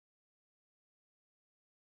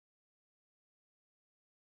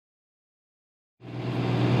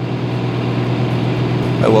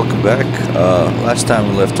Hi, welcome back. Last time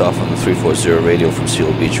we left off on the 340 radio from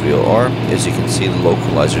Seal Beach VOR. As you can see, the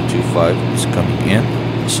localizer 25 is coming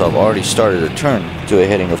in. So I've already started a turn to a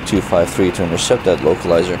heading of 253 to intercept that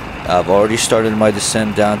localizer. I've already started my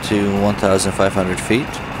descent down to 1,500 feet.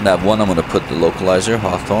 Nav 1, I'm going to put the localizer,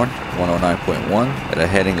 Hawthorne, 109.1, at a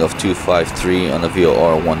heading of 253 on the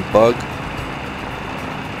VOR 1 bug.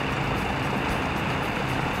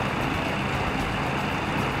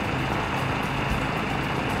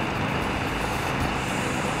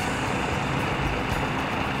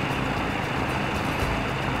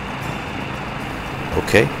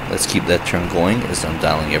 Okay, let's keep that turn going as I'm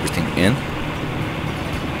dialing everything in.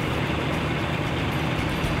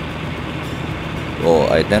 We'll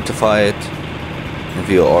identify it in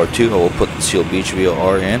VOR2. I will put the Seal Beach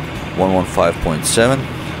VOR in, 115.7,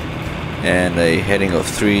 and a heading of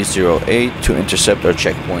 308 to intercept our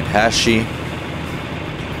checkpoint Hashi.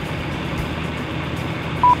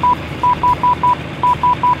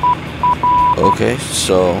 Okay,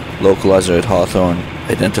 so localizer at Hawthorne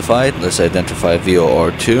identified. Let's identify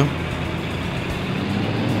VOR2.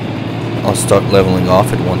 I'll start leveling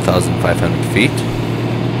off at 1,500 feet.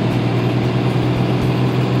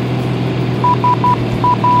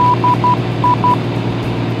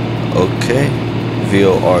 Okay,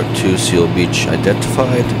 VOR2 Seal Beach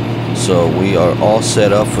identified. So we are all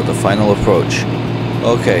set up for the final approach.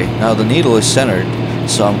 Okay, now the needle is centered,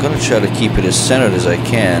 so I'm going to try to keep it as centered as I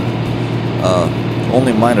can.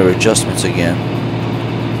 Only minor adjustments again.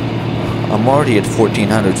 I'm already at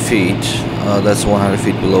 1,400 feet. That's 100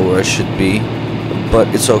 feet below where I should be, but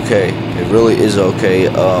it's okay. It really is okay.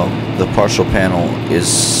 The partial panel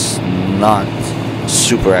is not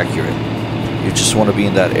super accurate. You just want to be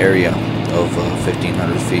in that area of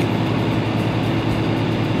 1,500 feet.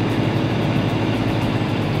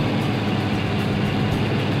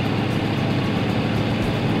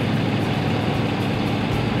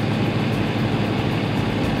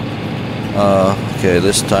 Okay,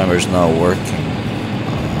 this timer's not working.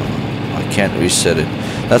 I can't reset it.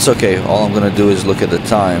 That's okay. All I'm gonna do is look at the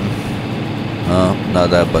time.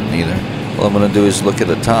 Not that button either. All I'm gonna do is look at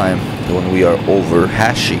the time when we are over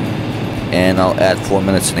Hashi, and I'll add 4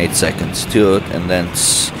 minutes and 8 seconds to it, and then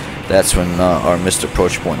that's when our missed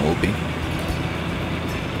approach point will be.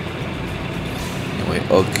 Anyway,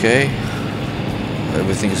 okay.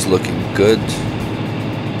 Everything's looking good.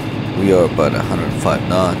 We are about 105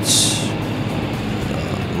 knots.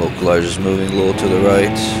 Localizer is moving a little to the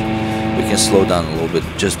right. We can slow down a little bit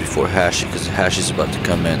just before Hashi because Hashi is about to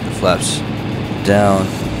come in. The flaps down.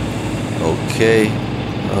 Okay.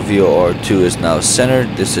 VOR2 is now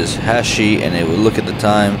centered. This is Hashi, and if we look at the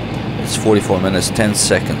time, it's 44 minutes 10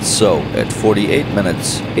 seconds. So at 48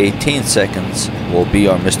 minutes 18 seconds will be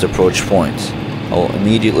our missed approach point. I'll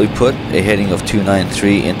immediately put a heading of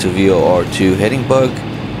 293 into VOR2 heading bug.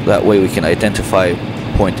 That way we can identify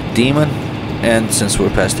point Demon. And since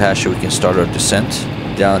we're past Hashi, we can start our descent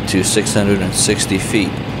down to 660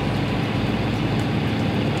 feet.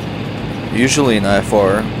 Usually in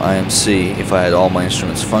IFR, IMC, if I had all my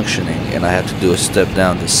instruments functioning and I had to do a step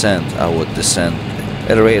down descent, I would descend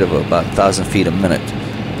at a rate of about 1,000 feet a minute.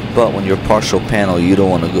 But when you're partial panel, you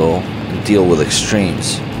don't want to go and deal with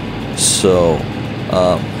extremes. So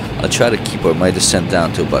I try to keep my descent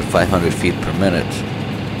down to about 500 feet per minute,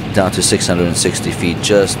 down to 660 feet,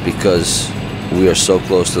 just because we are so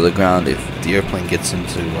close to the ground. If the airplane gets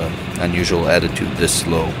into unusual attitude this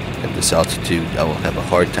low at this altitude, I will have a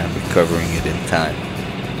hard time recovering it in time.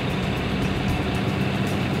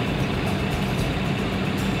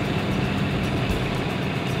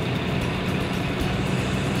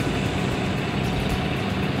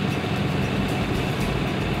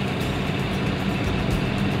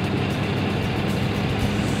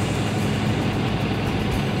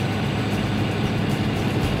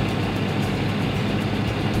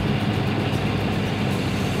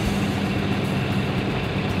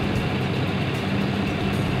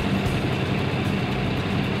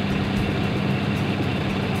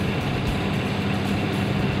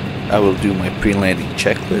 I will do my pre-landing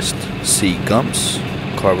checklist. C gumps,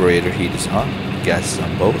 carburetor heat is on, gas is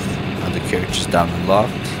on both, undercarriage is down and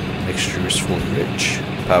locked, mixture is fully rich,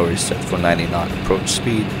 power is set for 90 knot approach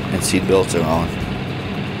speed, and seat belts are on.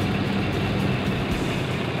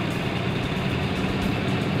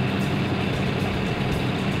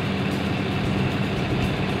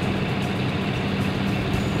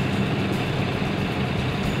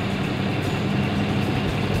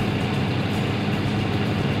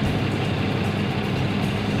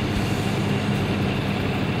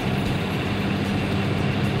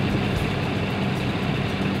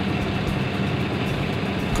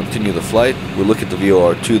 continue the flight. We look at the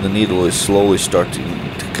VOR2. The needle is slowly starting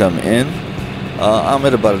to come in. I'm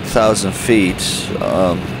at about 1,000 feet.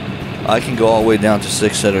 I can go all the way down to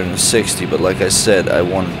 660, but like I said, I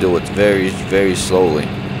want to do it very, very slowly.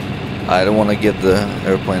 I don't want to give the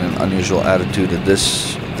airplane an unusual attitude at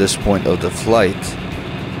this point of the flight.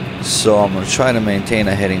 So I'm going to try to maintain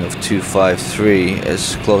a heading of 253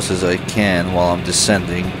 as close as I can while I'm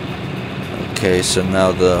descending. Okay, so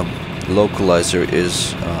now the localizer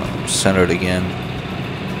is centered again.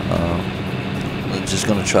 I'm just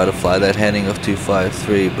going to try to fly that heading of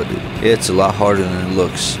 253, but it's a lot harder than it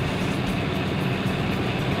looks.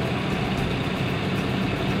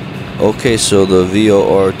 Okay, so the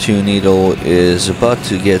VOR2 needle is about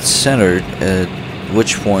to get centered, at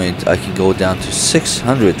which point I can go down to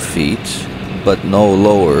 600 feet, but no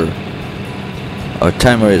lower. Our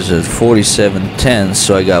timer is at 47:10,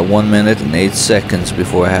 so I got 1 minute and 8 seconds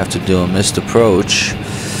before I have to do a missed approach.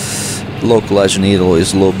 Localizer needle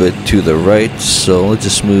is a little bit to the right, so let's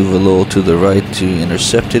just move a little to the right to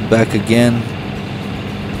intercept it back again.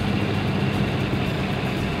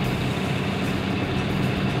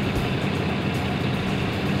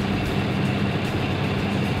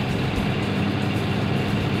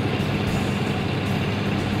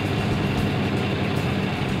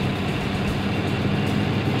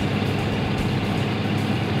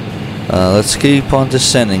 Let's keep on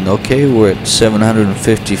descending. Okay, we're at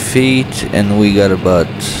 750 feet and we got about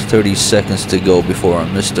 30 seconds to go before our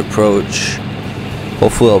missed approach.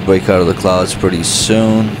 Hopefully I'll break out of the clouds pretty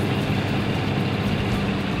soon.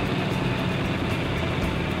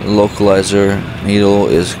 The localizer needle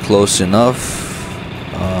is close enough.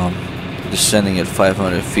 Descending at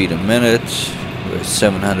 500 feet a minute. We're at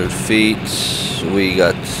 700 feet. We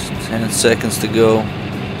got 10 seconds to go.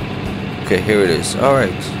 Okay, here it is.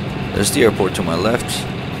 Alright. There's the airport to my left.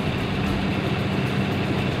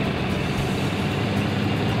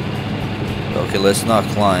 Okay, let's not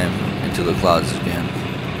climb into the clouds again.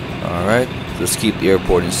 Alright, let's keep the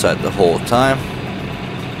airport in sight the whole time.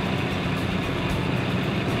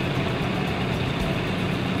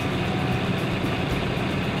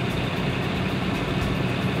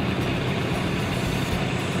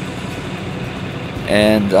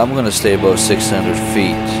 And I'm going to stay above 600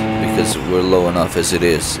 feet. Because we're low enough as it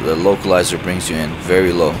is. The localizer brings you in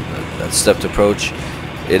very low. That stepped approach,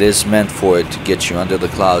 it is meant for it to get you under the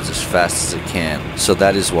clouds as fast as it can. So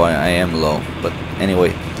that is why I am low. But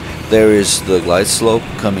anyway, there is the glide slope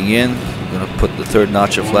coming in. I'm going to put the third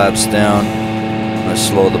notch of flaps down. I'm going to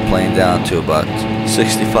slow the plane down to about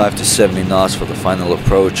 65 to 70 knots for the final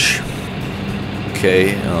approach.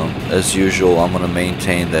 Okay, as usual, I'm going to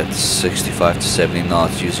maintain that 65 to 70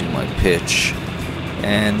 knots using my pitch.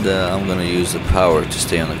 And I'm going to use the power to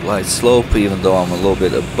stay on the glide slope. Even though I'm a little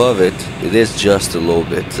bit above it, it is just a little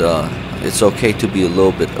bit. It's okay to be a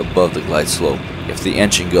little bit above the glide slope. If the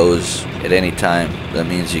engine goes at any time, that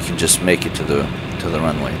means you can just make it to the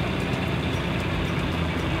runway.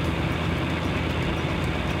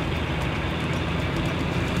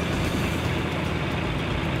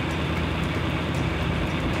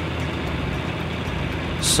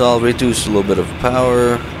 So I'll reduce a little bit of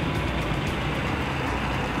power.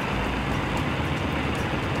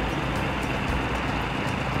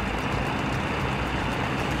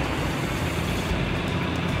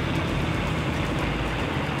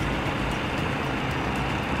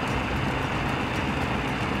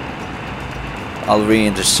 I'll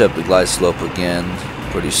re-intercept the glide slope again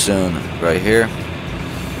pretty soon, right here.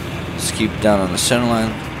 Just keep down on the center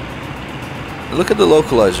line. Look at the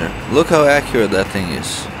localizer. Look how accurate that thing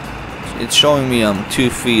is. It's showing me I'm 2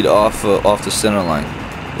 feet off the center line.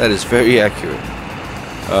 That is very accurate.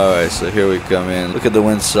 Alright, so here we come in. Look at the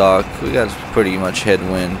windsock. We got pretty much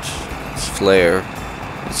headwind. It's flare.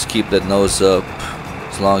 Let's keep that nose up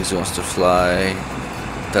as long as it wants to fly.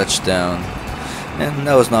 Touchdown. And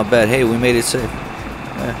that was not bad. Hey, we made it safe.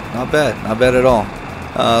 Yeah, not bad. Not bad at all.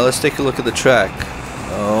 Let's take a look at the track.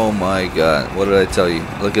 Oh my god. What did I tell you?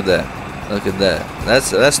 Look at that. Look at that.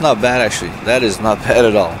 That's not bad actually. That is not bad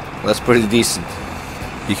at all. That's pretty decent.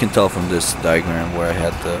 You can tell from this diagram where I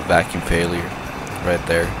had the vacuum failure right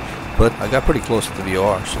there. But I got pretty close to the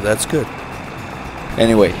VOR, so that's good.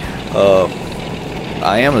 Anyway,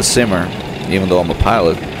 I am a simmer, even though I'm a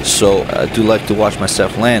pilot. So I do like to watch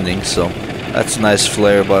myself landing. So that's a nice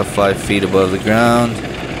flare about 5 feet above the ground.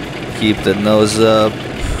 Keep the nose up.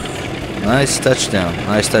 Nice touchdown.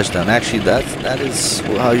 Nice touchdown. Actually, that is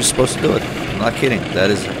how you're supposed to do it. I'm not kidding.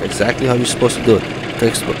 That is exactly how you're supposed to do it.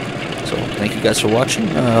 Textbook. So thank you guys for watching.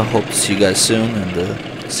 Hope to see you guys soon,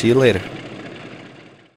 and see you later.